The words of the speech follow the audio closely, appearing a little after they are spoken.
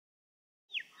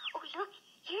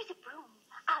Here's a broom.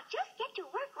 I'll just get to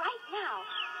work right now.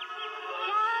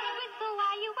 Just whistle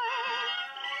while you work.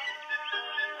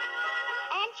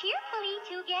 And cheerfully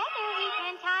together we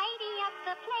can tidy up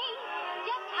the place.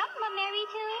 Just hum a merry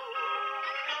tune.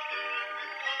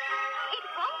 It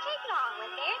won't take long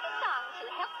when there's a song to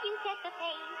help you set the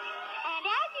pace. And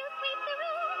as you sweep the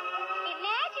room,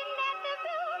 imagine that the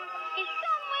room is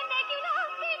someone that you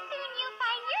know. Pretty soon you'll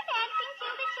find you're dancing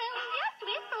to the tune. Just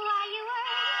whistle while you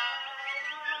work.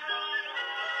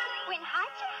 When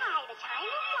hearts are high, the time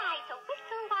will fly, so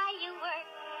whistle while you work.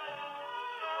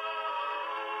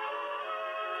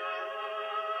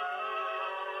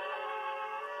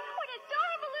 What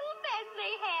adorable little beds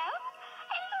they have.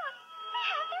 And look, they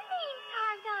have their names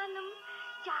carved on them.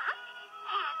 Doc,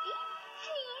 Happy,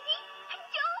 Sneezy, and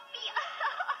Dopey.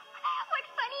 What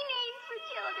funny names for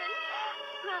children.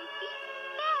 Grumpy,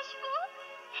 Bashful,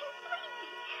 and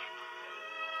Sleepy.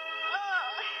 Oh,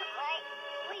 my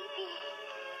Sleepy.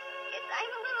 Yes,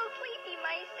 I'm a little sleepy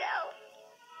myself.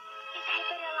 Guess I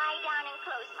better lie down and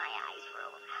close my eyes for a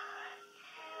while.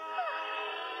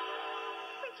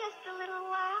 For just a little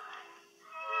while.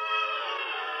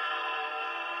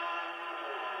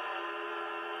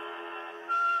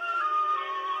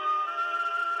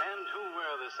 And who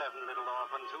were the 7 little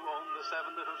orphans who owned the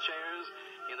 7 little chairs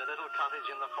in the little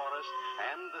cottage in the forest,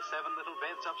 and the 7 little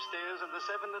beds upstairs, and the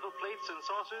 7 little plates and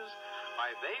saucers?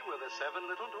 Why, they were the 7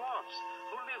 little dwarfs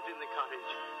who lived in the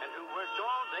cottage and who worked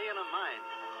all day in a mine.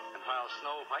 And while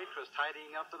Snow White was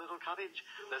tidying up the little cottage,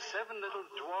 the 7 little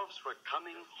dwarfs were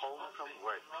coming home from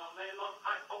work. Hi-ho,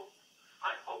 hi-ho,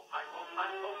 hi-ho,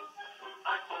 hi-ho,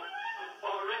 hi-ho.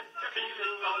 For if you're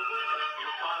feeling low, you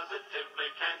positively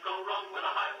can't go wrong with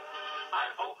a hi.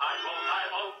 Hi-ho, hi-ho,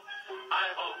 hi-ho,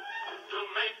 hi-ho. To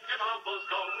make your troubles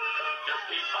go, just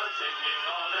keep on singing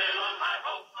all day long.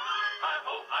 Hi-ho,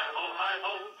 hi-ho, hi-ho,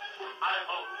 hi-ho,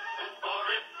 hi-ho. For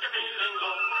if you're feeling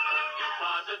low, you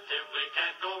positively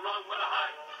can't go wrong with a hi.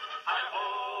 Hi-ho,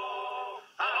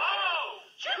 hello!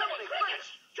 Chimney crickets!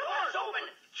 Doors open!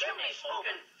 Chimney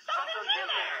smoking! Something's in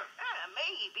there!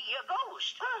 Maybe a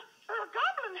ghost. A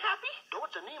goblin, Happy? No,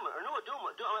 it's a demon. Or no, it's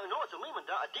a demon.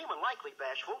 A demon, likely,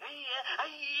 Bashful. Nope.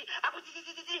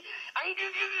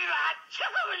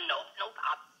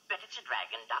 I bet it's a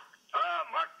dragon, Doc.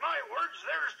 Mark my words,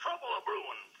 there's trouble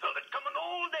a-brewing. Felt it coming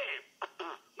all day.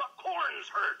 My corn's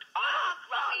hurt.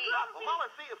 Well,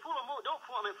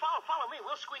 follow me.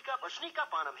 We'll sneak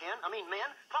up on him, men.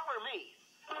 Follow me.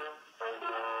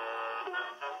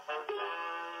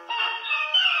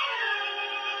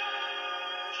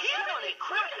 Jiminy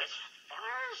crickets!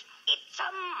 Fellers, it's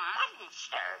a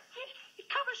monster. It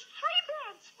covers 3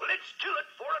 beds. Let's kill it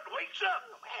before it wakes up.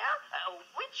 Well,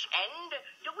 which end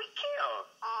do we kill?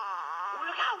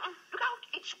 Look out!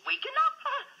 It's waking up.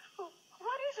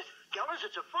 What is it? Gellers,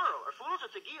 it's a furl. Or fools,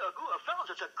 it's a fellas,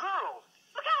 it's a girl.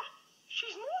 Look out!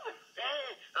 She's moving.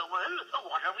 What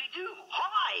do we do?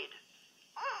 Hide!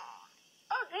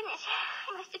 Oh, goodness.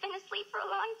 I must have been asleep for a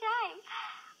long time.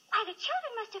 Why, the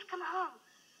children must have come home.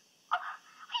 Oh,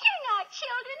 you're not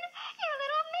children. You're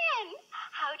little men.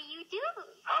 How do you do?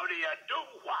 How do you do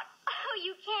what? Oh,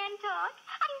 you can talk.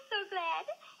 I'm so glad.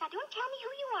 Now, don't tell me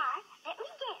who you are. Let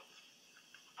me guess.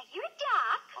 You're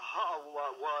Doc.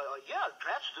 Yeah,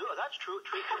 that's true. That's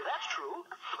true.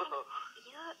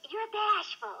 You're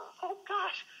Bashful. Oh,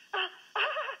 gosh.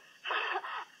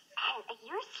 And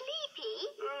you're Sleepy.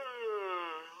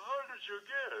 How did you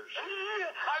guess? Of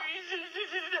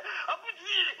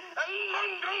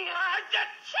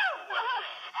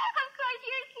course,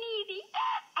 you're Sneezy.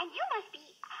 And you must be,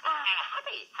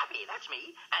 Happy, that's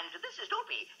me. And this is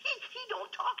Dopey. He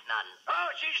don't talk none. Oh,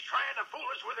 she's trying to fool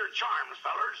us with her charms,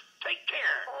 fellers. Take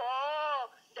care. Oh,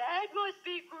 that must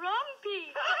be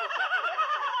Grumpy.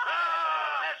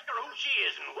 Ask her who she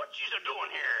is and what she's a-doing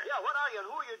here. Yeah, what are you and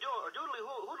who are you doing? Or doodly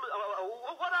who?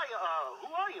 What are you? Who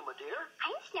are you, my dear?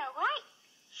 I'm Snow White.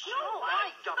 Snow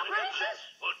White, the princess.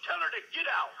 Well, tell her to get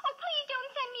out. Oh, please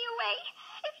don't send me away.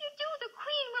 If you do, the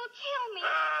queen will kill me.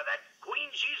 That queen,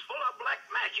 she's full of black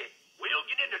magic. We'll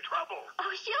get into trouble.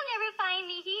 Oh, she'll never find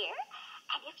me here.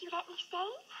 And if you let me stay,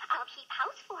 I'll keep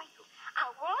house for you.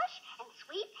 I'll wash and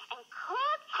sweep and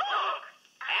cook. Cook!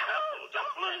 Apple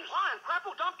dumplings. Fine,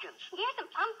 crapple dumpkins. There's some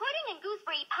plum pudding and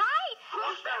gooseberry pie.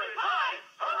 Gooseberry pie!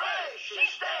 Hooray! She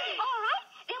stays! All right,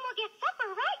 then we'll get supper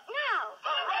right now.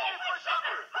 Hooray for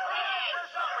supper! Hooray for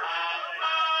supper!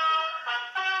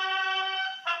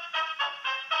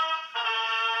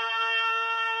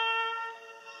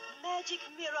 Magic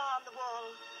mirror on the wall.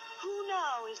 Who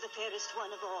now is the fairest one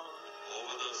of all?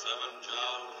 Over the 7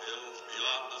 gentle hills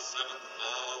beyond the 7th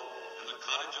fall, in the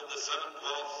cottage of the 7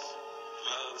 dwarfs,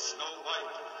 Well, Snow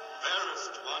White,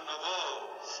 fairest one of all.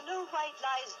 Snow White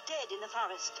lies dead in the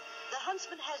forest. The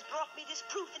huntsman has brought me this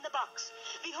proof in the box.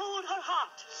 Behold her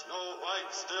heart. Snow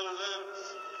White still lives,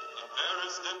 the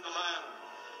fairest in the land.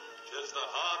 'Tis the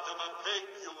heart of a pig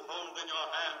you hold in your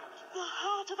hand. The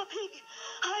heart of a pig.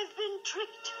 I've been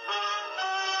tricked.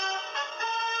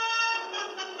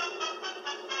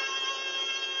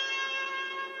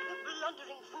 The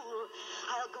blundering fool.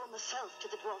 I'll go myself to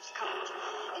the dwarf's cottage.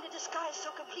 In a disguise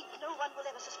so complete no one will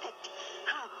ever suspect.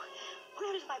 How?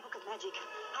 Where is my book of magic?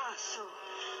 Ah, so.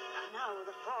 Now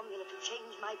the formula to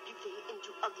change my beauty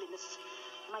into ugliness.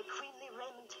 My queenly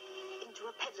raiment into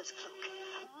a peddler's cloak.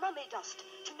 Mummy dust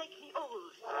to make me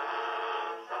old.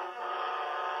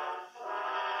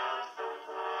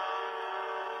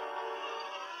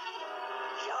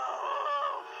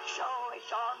 So it's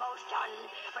almost done.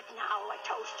 But now a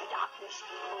toast to darkness.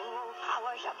 Oh,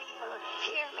 powers of evil,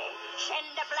 hear me. Send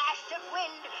a blast of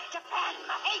wind to fan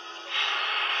my hate.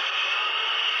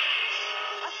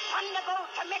 A thunderbolt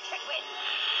to mix it with.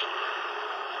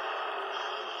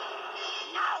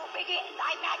 Now begin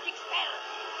thy magic spell.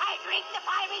 I drink the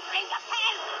fiery drink of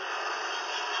hell.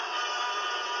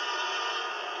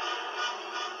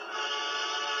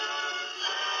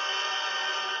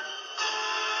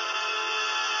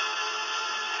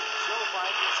 Snow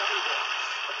White and Seven Dwarfs.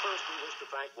 But first we wish to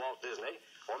thank Walt Disney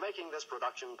for making this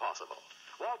production possible.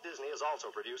 Walt Disney is also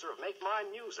producer of Make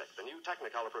Mine Music, the new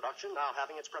Technicolor production now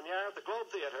having its premiere at the Globe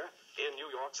Theater in New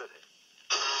York City.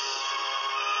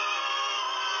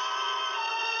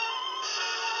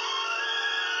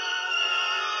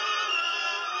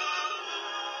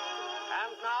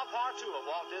 And now part two of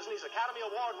Walt Disney's Academy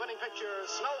Award-winning picture,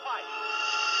 Snow White.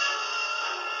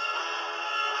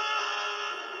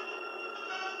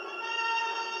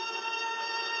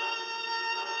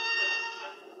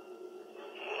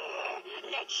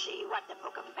 Let's see what the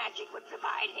Book of Magic would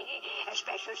provide. A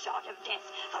special sort of death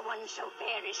for one so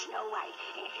fair as Snow White.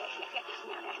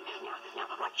 Now,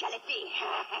 what shall it be?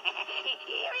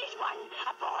 Here is one,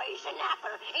 a poison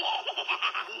apple.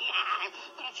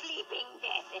 A sleeping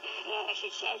death. Yes,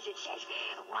 it says,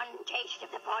 one taste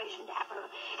of the poisoned apple,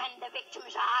 and the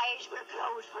victim's eyes will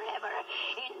close forever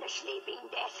in the sleeping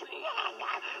death. Good.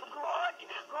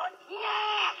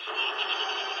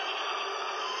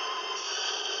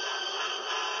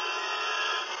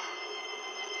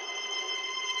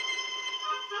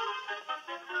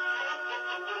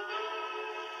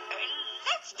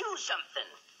 Let's do something.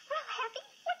 Well, Happy,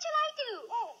 what shall I do?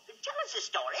 Oh, tell us a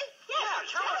story. Yeah,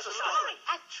 tell us a story.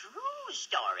 A true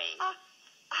story.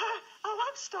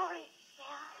 What story?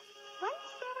 Well, once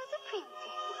there was a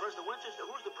princess,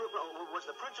 Was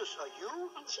the princess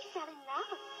you? and she fell in love.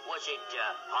 Was it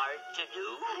hard to do?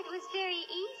 Oh, it was very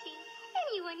easy.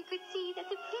 Anyone could see that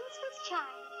the prince was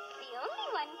charming. The only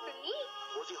one for me.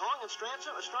 Was he strong and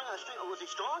was he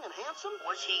strong and handsome?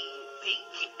 Was he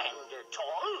big and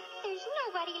tall? There's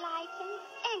nobody like him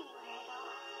anywhere at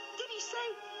all. Did he say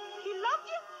he loved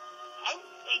you? And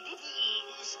did he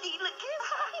steal a kiss?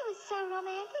 He was so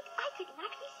romantic, I could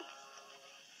not resist.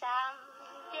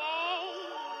 Someday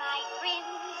my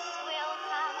prince will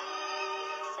come.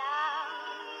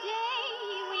 Someday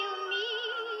we'll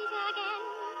meet again,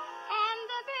 and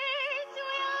the birds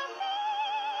will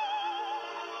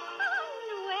sing, and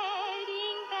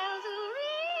wedding bells will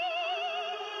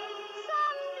ring.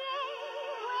 Someday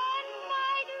when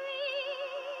my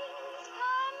dreams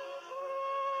come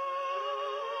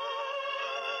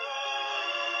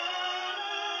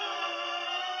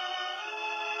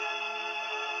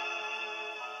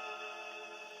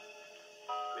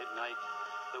Midnight,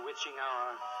 the witching hour.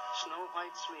 Snow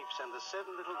White sleeps, and the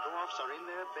seven little dwarfs are in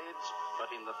their beds.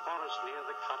 But in the forest near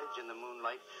the cottage in the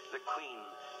moonlight, the queen,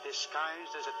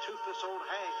 disguised as a toothless old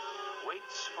hag,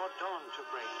 waits for dawn to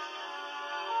break.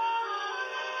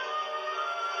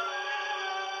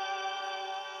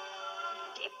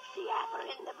 Dip the apple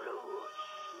in the brew.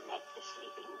 Let the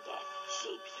sleeping death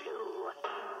seep through.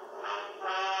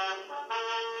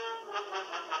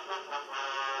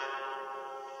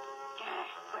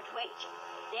 But wait,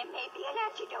 there may be an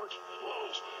antidote.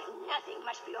 Yes, nothing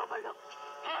must be overlooked.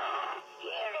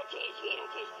 Here it is.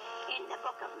 In the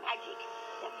Book of Magic,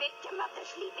 the victim of the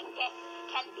sleeping death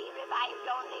can be revived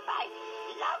only by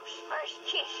love's first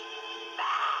kiss.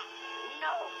 Bah!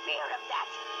 No fear of that.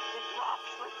 The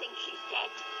dwarfs will think she's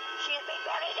dead. She'll be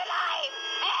buried alive.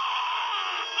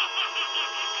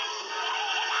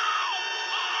 Buried alive!